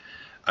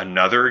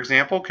 Another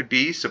example could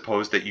be,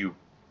 suppose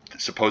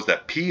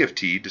that p of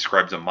t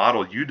describes a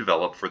model you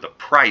develop for the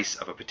price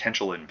of a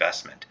potential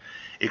investment.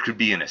 It could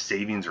be in a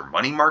savings or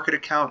money market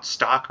account,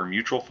 stock, or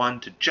mutual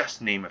fund, to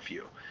just name a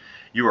few.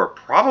 You are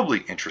probably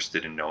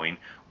interested in knowing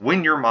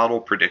when your model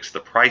predicts the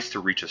price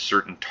to reach a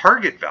certain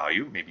target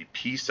value, maybe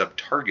P sub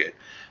target,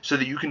 so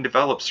that you can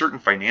develop certain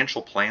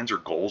financial plans or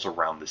goals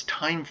around this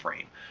time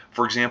frame.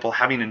 For example,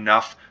 having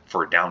enough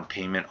for a down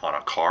payment on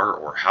a car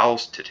or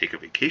house, to take a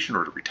vacation,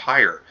 or to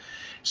retire.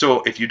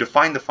 So if you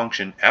define the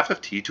function f of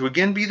t to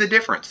again be the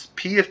difference,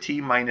 P of t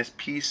minus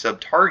P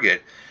sub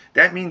target,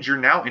 that means you're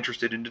now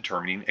interested in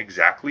determining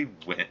exactly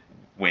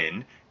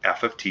when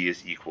f of t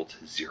is equal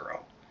to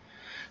 0.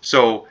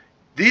 So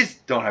these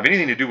don't have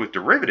anything to do with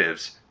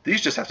derivatives.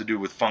 These just have to do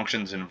with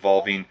functions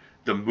involving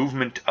the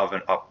movement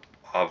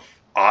of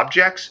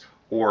objects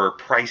or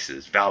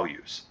prices,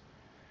 values,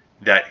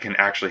 that can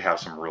actually have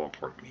some real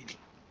important meaning.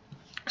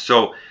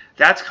 So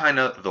that's kind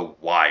of the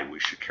why we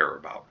should care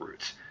about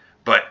roots.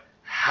 But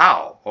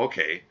how?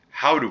 Okay,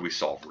 how do we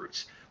solve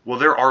roots? Well,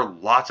 there are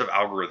lots of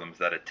algorithms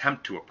that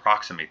attempt to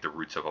approximate the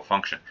roots of a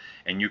function,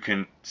 and you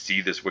can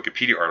see this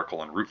Wikipedia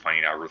article on root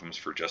finding algorithms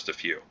for just a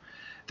few.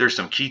 There's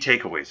some key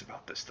takeaways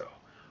about this though.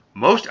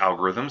 Most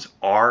algorithms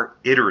are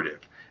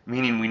iterative,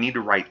 meaning we need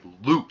to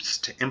write loops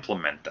to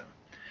implement them.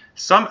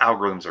 Some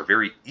algorithms are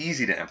very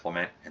easy to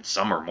implement and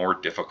some are more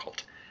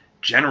difficult.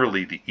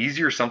 Generally, the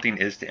easier something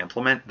is to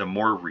implement, the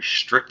more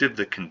restrictive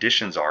the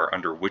conditions are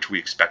under which we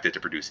expect it to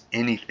produce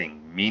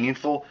anything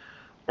meaningful,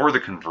 or the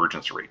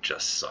convergence rate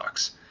just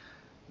sucks.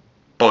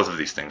 Both of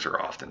these things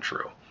are often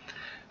true.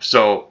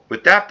 So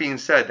with that being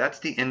said, that's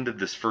the end of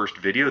this first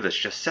video that's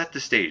just set the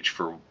stage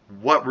for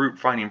what root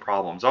finding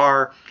problems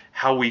are,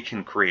 how we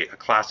can create a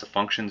class of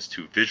functions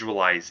to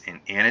visualize and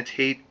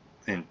annotate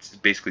and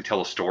basically tell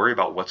a story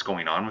about what's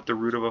going on with the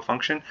root of a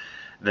function.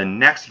 The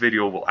next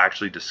video will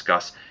actually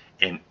discuss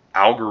an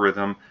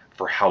algorithm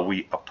for how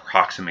we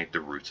approximate the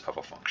roots of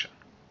a function.